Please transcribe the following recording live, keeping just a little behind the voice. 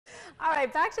All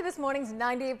right, back to this morning's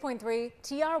 98.3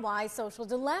 TRY Social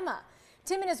Dilemma.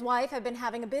 Tim and his wife have been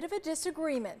having a bit of a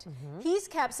disagreement. He's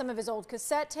kept some of his old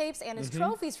cassette tapes and his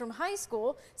trophies from high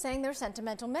school, saying they're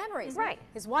sentimental memories. Right.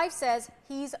 His wife says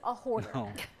he's a hoarder.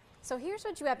 No. So here's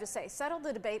what you have to say. Settle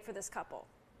the debate for this couple.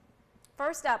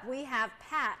 First up, we have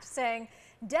Pat saying,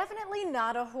 definitely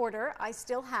not a hoarder. I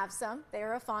still have some.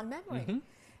 They're a fond memory.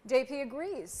 JP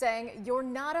agrees, saying, you're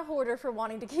not a hoarder for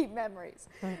wanting to keep memories.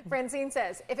 Francine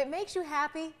says, if it makes you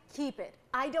happy, keep it.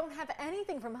 I don't have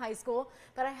anything from high school,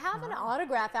 but I have an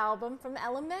autograph album from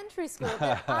elementary school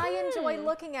that I enjoy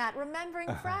looking at, remembering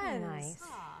friends. Nice.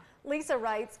 Lisa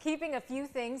writes, keeping a few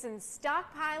things and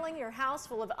stockpiling your house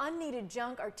full of unneeded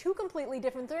junk are two completely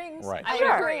different things. Right. I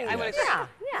would agree. I would agree.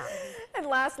 Yeah. And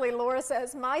lastly, Laura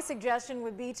says, my suggestion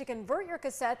would be to convert your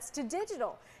cassettes to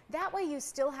digital. That way you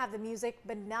still have the music,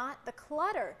 but not the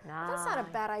clutter. That's not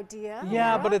a bad idea.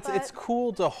 Yeah, but it's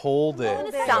cool to hold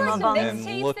it Some of them.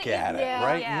 and look at it,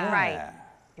 right? Yeah. Right.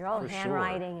 Your old For sure.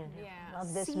 handwriting and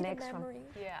love this See the mix from. memory.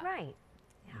 Right.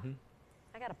 Yeah.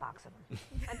 I got a box of them.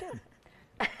 I do.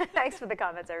 Thanks for the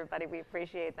comments, everybody. We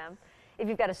appreciate them. If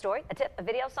you've got a story, a tip, a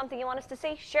video, something you want us to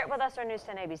see, share it with us on News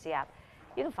 10 ABC app.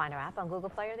 You can find our app on Google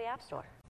Play or the App Store.